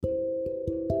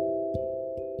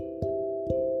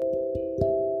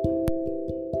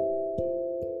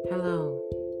Hello,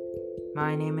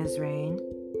 my name is Rain,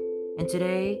 and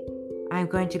today I'm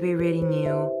going to be reading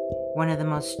you one of the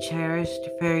most cherished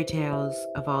fairy tales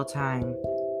of all time,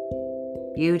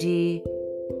 Beauty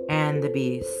and the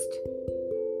Beast.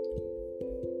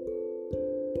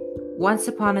 Once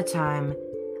upon a time,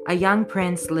 a young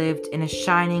prince lived in a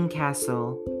shining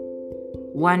castle.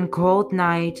 One cold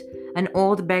night, an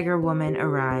old beggar woman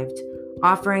arrived,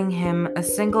 offering him a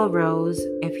single rose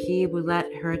if he would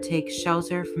let her take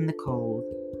shelter from the cold.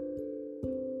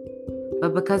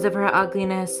 But because of her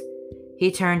ugliness, he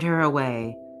turned her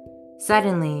away.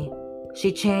 Suddenly,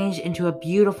 she changed into a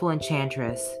beautiful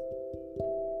enchantress.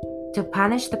 To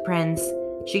punish the prince,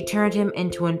 she turned him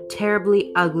into a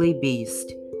terribly ugly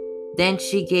beast. Then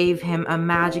she gave him a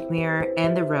magic mirror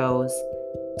and the rose,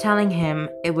 telling him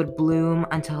it would bloom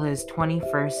until his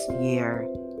 21st year.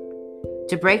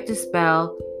 To break the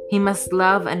spell, he must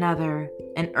love another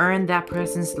and earn that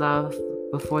person's love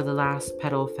before the last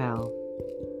petal fell.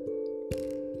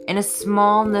 In a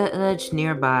small village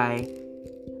nearby,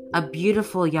 a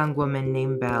beautiful young woman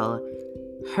named Belle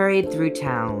hurried through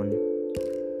town.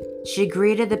 She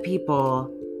greeted the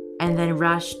people and then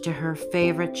rushed to her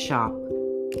favorite shop,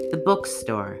 the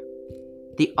bookstore.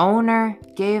 The owner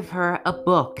gave her a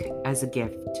book as a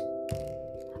gift.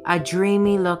 A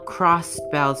dreamy look crossed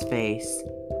Belle's face.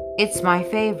 "It's my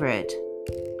favorite."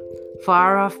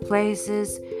 Far off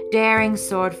places, daring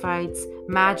sword fights,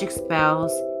 magic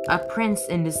spells, a prince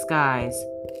in disguise.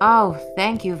 "Oh,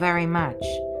 thank you very much."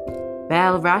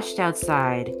 Belle rushed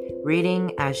outside,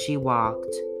 reading as she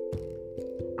walked.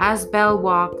 As Belle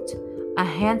walked, a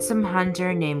handsome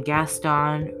hunter named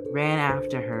Gaston ran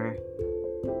after her.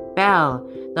 "Belle,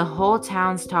 the whole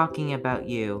town's talking about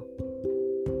you.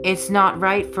 It's not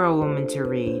right for a woman to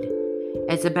read.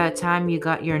 It's about time you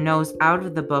got your nose out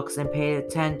of the books and paid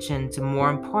attention to more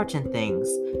important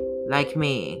things, like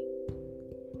me."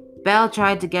 Belle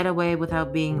tried to get away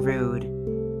without being rude,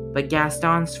 but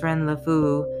Gaston's friend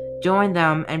LeFou joined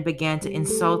them and began to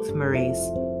insult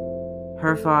Maurice,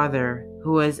 her father,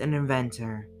 who was an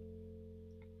inventor.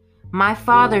 "My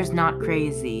father's not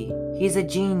crazy. He's a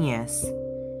genius."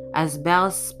 As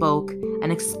Belle spoke,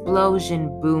 an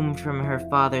explosion boomed from her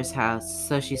father's house,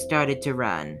 so she started to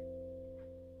run.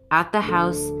 At the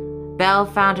house, Belle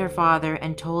found her father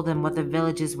and told him what the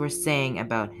villagers were saying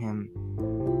about him.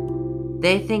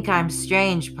 "They think I'm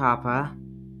strange, Papa."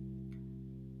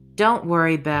 "Don't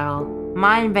worry, Belle.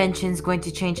 My invention's going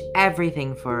to change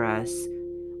everything for us.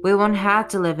 We won't have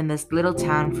to live in this little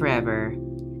town forever."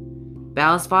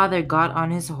 Belle's father got on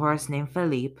his horse named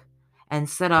Philippe and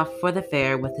set off for the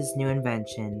fair with his new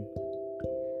invention.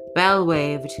 Belle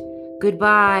waved,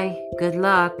 "Goodbye, good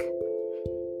luck."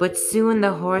 But soon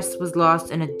the horse was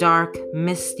lost in a dark,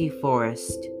 misty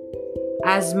forest.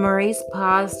 As Maurice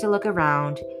paused to look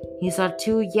around, he saw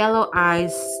two yellow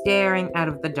eyes staring out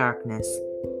of the darkness.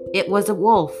 It was a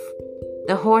wolf.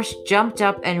 The horse jumped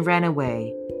up and ran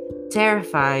away.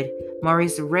 Terrified,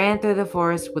 Maurice ran through the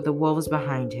forest with the wolves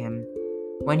behind him.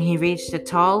 When he reached a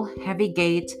tall, heavy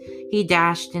gate, he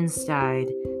dashed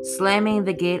inside, slamming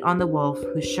the gate on the wolf,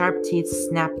 whose sharp teeth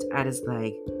snapped at his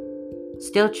leg.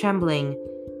 Still trembling,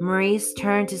 Maurice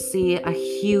turned to see a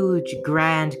huge,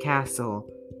 grand castle.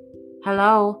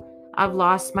 "Hello, I've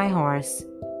lost my horse,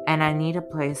 and I need a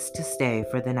place to stay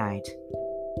for the night."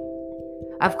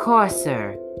 "Of course,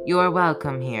 sir. You are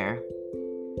welcome here."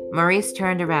 Maurice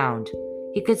turned around.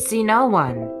 He could see no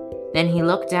one. Then he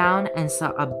looked down and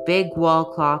saw a big wall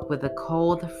clock with a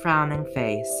cold, frowning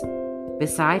face.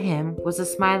 Beside him was a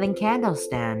smiling candle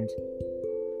stand.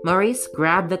 Maurice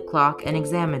grabbed the clock and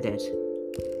examined it.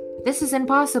 "This is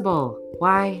impossible.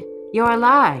 Why, you're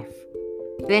alive."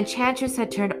 The enchantress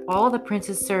had turned all the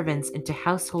prince's servants into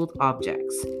household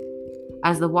objects.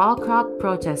 As the wall clock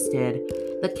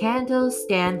protested, the candle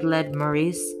stand led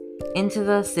Maurice into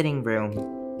the sitting room.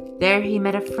 There he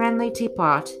met a friendly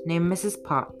teapot named Mrs.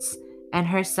 Potts and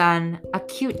her son, a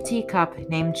cute teacup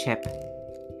named Chip.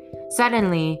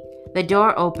 Suddenly, the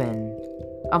door opened.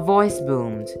 A voice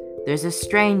boomed, "There's a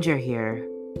stranger here."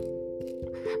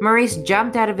 Maurice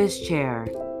jumped out of his chair.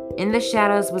 In the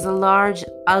shadows was a large,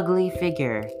 ugly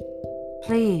figure.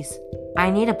 "Please, I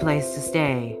need a place to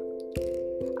stay."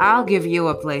 "I'll give you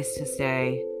a place to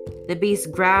stay." The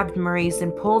beast grabbed Maurice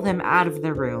and pulled him out of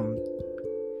the room.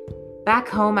 Back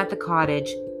home at the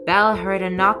cottage, Belle heard a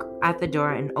knock at the door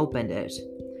and opened it.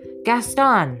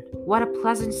 "Gaston, what a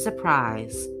pleasant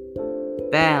surprise."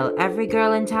 "Belle, every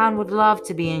girl in town would love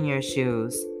to be in your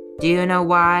shoes. Do you know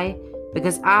why?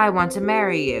 Because I want to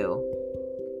marry you."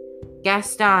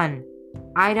 "Gaston,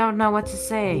 I don't know what to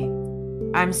say.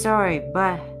 I'm sorry,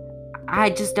 but I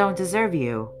just don't deserve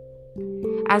you.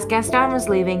 As Gaston was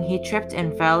leaving, he tripped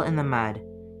and fell in the mud.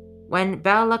 When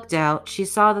Belle looked out, she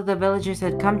saw that the villagers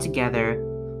had come together,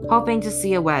 hoping to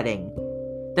see a wedding.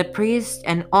 The priest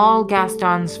and all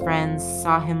Gaston's friends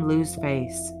saw him lose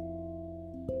face.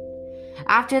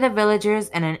 After the villagers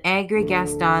and an angry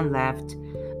Gaston left,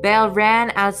 Belle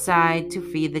ran outside to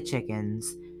feed the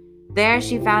chickens. There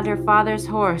she found her father's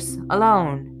horse,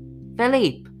 alone.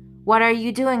 Philippe, what are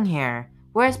you doing here?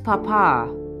 Where's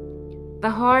Papa?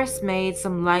 The horse made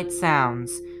some light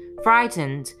sounds.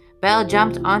 Frightened, Belle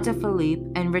jumped onto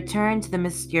Philippe and returned to the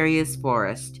mysterious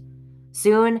forest.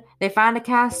 Soon, they found a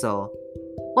castle.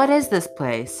 What is this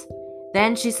place?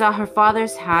 Then she saw her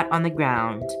father's hat on the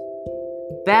ground.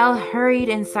 Belle hurried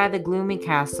inside the gloomy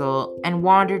castle and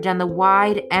wandered down the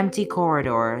wide, empty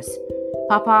corridors.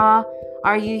 Papa,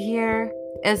 are you here?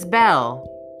 Is Belle?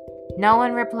 No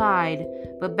one replied,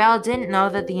 but Belle didn't know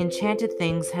that the enchanted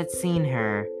things had seen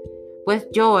her.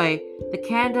 With joy, the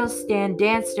candlestand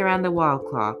danced around the wall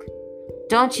clock.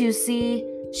 Don't you see?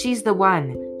 She's the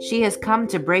one. She has come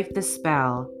to break the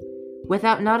spell.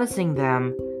 Without noticing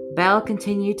them, Belle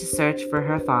continued to search for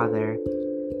her father.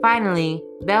 Finally,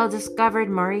 Belle discovered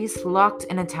Maurice locked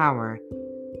in a tower.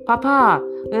 Papa,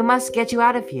 we must get you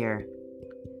out of here.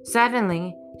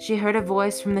 Suddenly, she heard a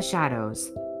voice from the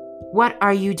shadows. What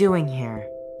are you doing here?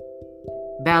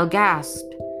 Belle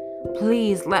gasped.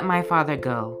 Please let my father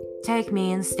go. Take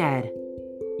me instead.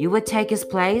 You would take his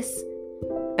place?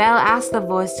 Belle asked the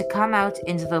voice to come out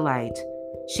into the light.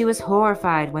 She was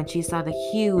horrified when she saw the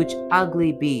huge,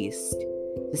 ugly beast.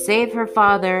 To save her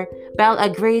father, Belle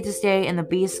agreed to stay in the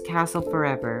beast's castle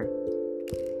forever.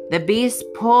 The beast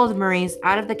pulled Maurice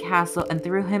out of the castle and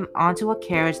threw him onto a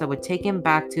carriage that would take him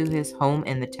back to his home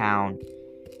in the town.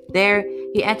 There,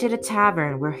 he entered a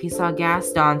tavern where he saw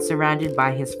Gaston surrounded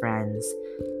by his friends.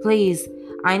 Please,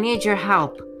 I need your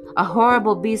help. A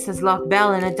horrible beast has locked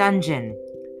Belle in a dungeon.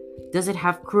 Does it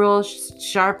have cruel,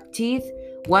 sharp teeth?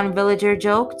 One villager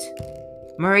joked.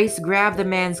 Maurice grabbed the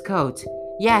man's coat.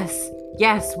 Yes,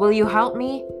 will you help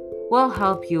me? We'll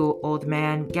help you, old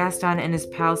man. Gaston and his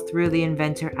pals threw the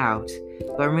inventor out.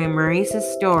 But Maurice's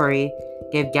story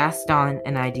gave Gaston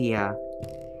an idea.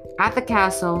 At the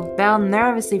castle, Belle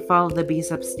nervously followed the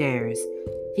beast upstairs.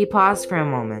 He paused for a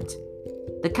moment.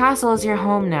 The castle is your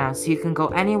home now, so you can go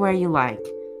anywhere you like,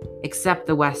 except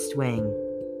the West Wing.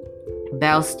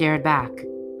 Belle stared back.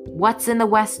 What's in the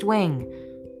West Wing?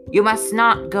 You must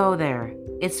not go there.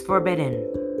 It's forbidden.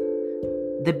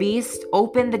 The beast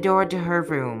opened the door to her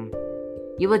room.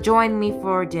 You will join me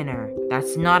for dinner.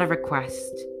 That's not a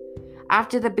request.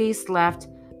 After the beast left,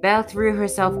 Belle threw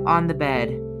herself on the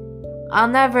bed. I'll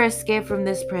never escape from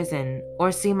this prison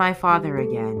or see my father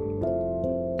again.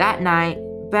 That night,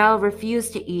 Belle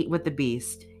refused to eat with the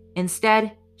beast.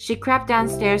 Instead, she crept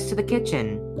downstairs to the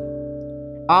kitchen.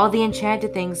 All the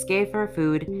enchanted things gave her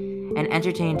food and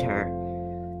entertained her.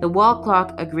 The wall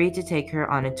clock agreed to take her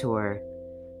on a tour.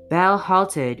 Belle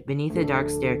halted beneath a dark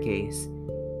staircase.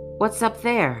 What's up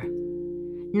there?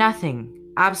 Nothing.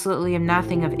 Absolutely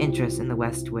nothing of interest in the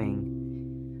West Wing.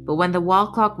 But when the wall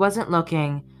clock wasn't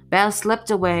looking, Belle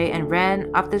slipped away and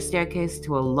ran up the staircase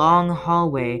to a long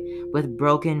hallway with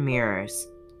broken mirrors.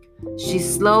 She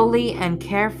slowly and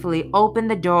carefully opened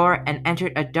the door and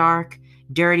entered a dark,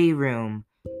 dirty room.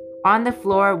 On the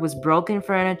floor was broken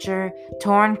furniture,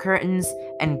 torn curtains,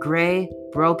 and gray,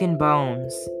 broken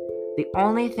bones. The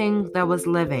only thing that was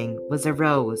living was a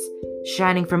rose,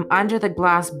 shining from under the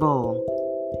glass bowl.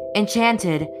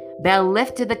 Enchanted, Belle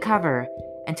lifted the cover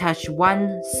and touched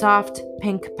one soft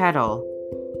pink petal.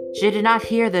 She did not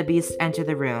hear the beast enter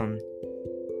the room.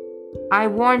 I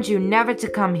warned you never to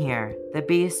come here. The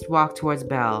beast walked towards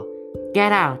Belle.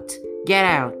 Get out! Get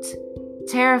out!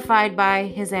 Terrified by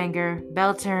his anger,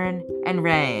 Belle turned and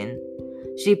ran.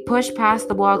 She pushed past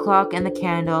the wall clock and the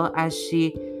candle as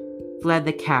she fled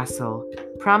the castle.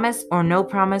 Promise or no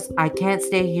promise, I can't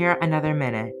stay here another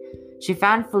minute. She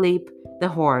found Philippe, the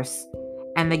horse,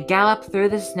 and they galloped through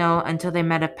the snow until they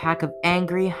met a pack of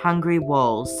angry, hungry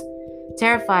wolves.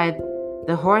 Terrified,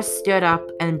 the horse stood up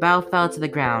and Belle fell to the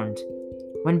ground.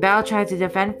 When Belle tried to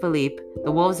defend Philippe,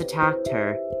 the wolves attacked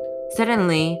her.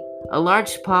 Suddenly, a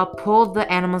large paw pulled the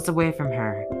animals away from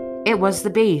her. It was the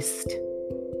beast.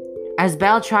 As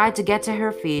Belle tried to get to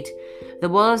her feet, the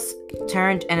wolves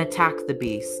turned and attacked the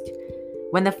beast.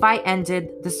 When the fight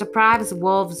ended, the surprised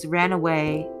wolves ran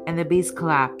away and the beast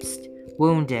collapsed,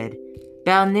 wounded.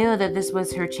 Belle knew that this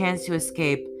was her chance to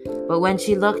escape, but when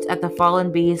she looked at the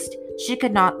fallen beast, she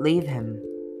could not leave him.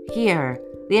 Here,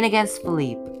 lean against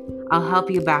Philippe. I'll help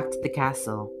you back to the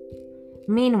castle.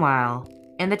 Meanwhile,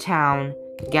 in the town,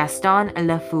 Gaston and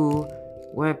Le Fou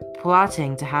were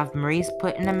plotting to have Maurice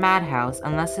put in a madhouse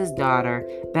unless his daughter,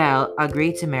 Belle,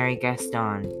 agreed to marry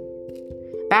Gaston.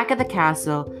 Back at the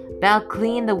castle, Belle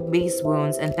cleaned the beast's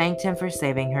wounds and thanked him for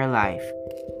saving her life.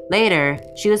 Later,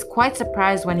 she was quite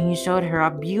surprised when he showed her a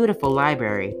beautiful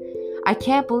library. "I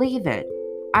can't believe it.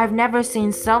 I've never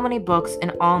seen so many books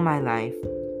in all my life."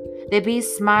 The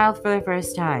beast smiled for the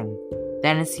first time.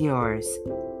 "Then it's yours."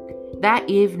 That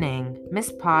evening,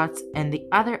 Miss Potts and the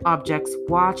other objects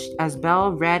watched as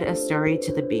Belle read a story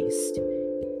to the beast.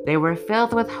 They were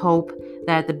filled with hope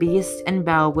that the beast and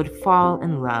Belle would fall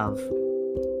in love.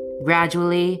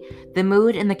 Gradually, the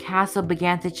mood in the castle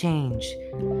began to change.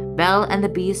 Belle and the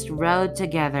beast rode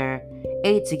together,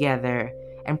 ate together,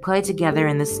 and played together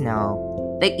in the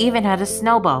snow. They even had a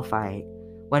snowball fight.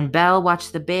 When Belle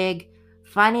watched the big,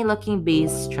 funny-looking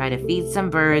beast try to feed some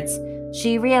birds,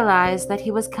 she realized that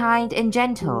he was kind and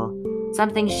gentle,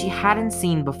 something she hadn't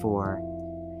seen before.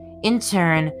 In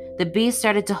turn, the beast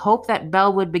started to hope that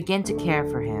Belle would begin to care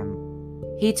for him.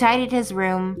 He tidied his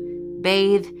room,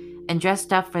 bathed, and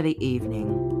dressed up for the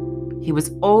evening. He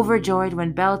was overjoyed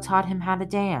when Belle taught him how to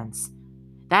dance.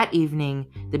 That evening,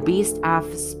 the beast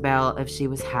asked Belle if she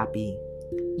was happy.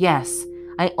 "Yes,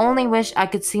 I only wish I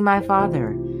could see my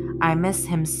father. I miss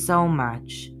him so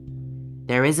much."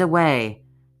 "There is a way."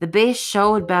 The beast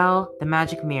showed Belle the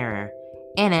magic mirror.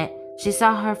 In it, she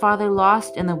saw her father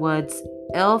lost in the woods,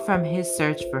 ill from his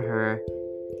search for her.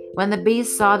 When the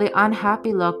beast saw the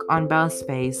unhappy look on Belle's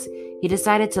face, he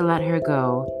decided to let her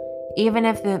go, even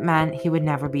if it meant he would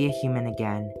never be a human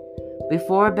again.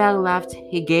 Before Belle left,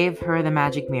 he gave her the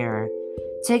magic mirror.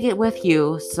 "Take it with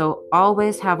you, so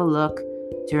always have a look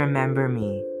to remember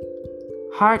me."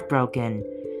 Heartbroken,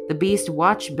 the beast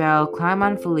watched Belle climb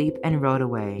on Philippe and rode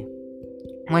away.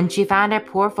 When she found her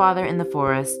poor father in the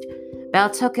forest, Belle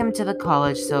took him to the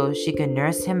college so she could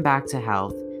nurse him back to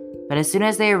health. But as soon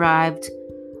as they arrived,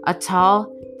 a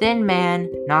tall, thin man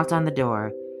knocked on the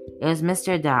door. It was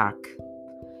Mr. Dark.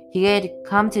 He had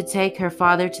come to take her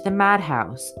father to the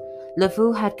madhouse. Le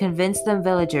Fou had convinced the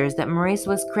villagers that Maurice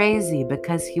was crazy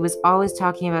because he was always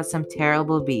talking about some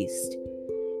terrible beast.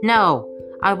 "No,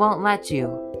 I won't let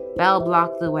you." Belle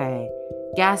blocked the way.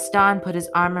 Gaston put his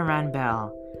arm around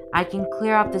Belle. "I can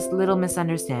clear up this little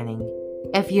misunderstanding.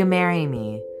 If you marry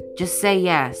me, just say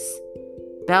yes."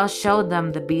 Belle showed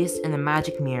them the beast in the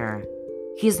magic mirror.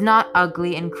 "He's not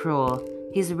ugly and cruel.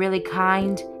 He's really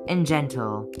kind and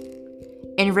gentle."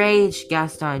 Enraged,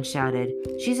 Gaston shouted,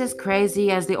 "She's as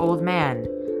crazy as the old man.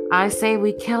 I say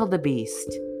we kill the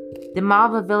beast." The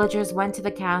mob of villagers went to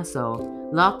the castle,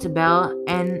 locked Belle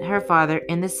and her father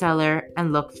in the cellar,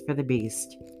 and looked for the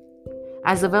beast.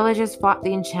 As the villagers fought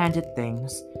the enchanted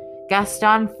things,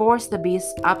 Gaston forced the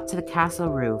beast up to the castle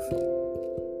roof.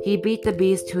 He beat the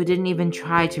beast, who didn't even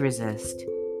try to resist.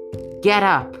 "Get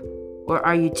up, or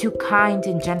are you too kind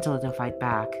and gentle to fight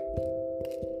back?"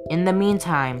 In the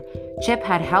meantime, Chip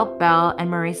had helped Belle and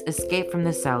Maurice escape from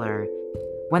the cellar.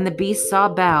 When the beast saw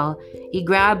Belle, he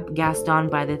grabbed Gaston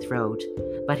by the throat,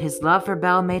 but his love for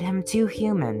Belle made him too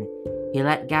human. He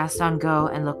let Gaston go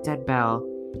and looked at Belle.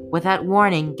 Without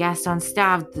warning, Gaston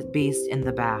stabbed the beast in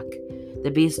the back.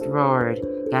 The beast roared.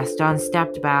 Gaston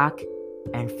stepped back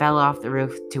and fell off the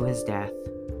roof to his death.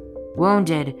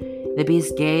 Wounded, the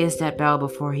beast gazed at Belle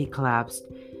before he collapsed.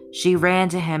 She ran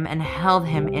to him and held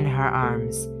him in her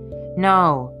arms.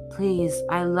 "No, please,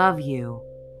 I love you."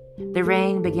 The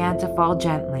rain began to fall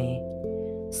gently.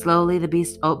 Slowly, the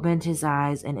beast opened his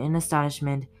eyes, and in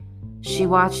astonishment, she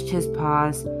watched his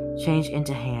paws change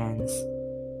into hands.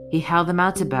 He held them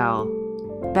out to Belle.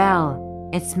 "Belle,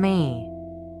 it's me."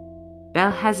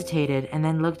 Belle hesitated and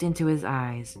then looked into his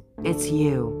eyes. "It's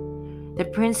you." The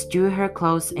prince drew her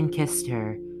close and kissed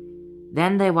her.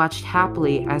 Then they watched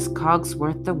happily as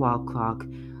Cogsworth the wall clock,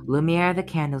 Lumiere the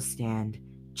candlestand,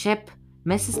 Chip,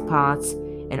 Mrs. Potts,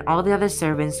 and all the other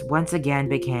servants once again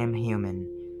became human.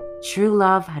 True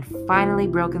love had finally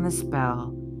broken the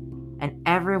spell, and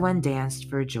everyone danced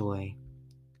for joy.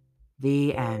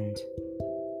 The end.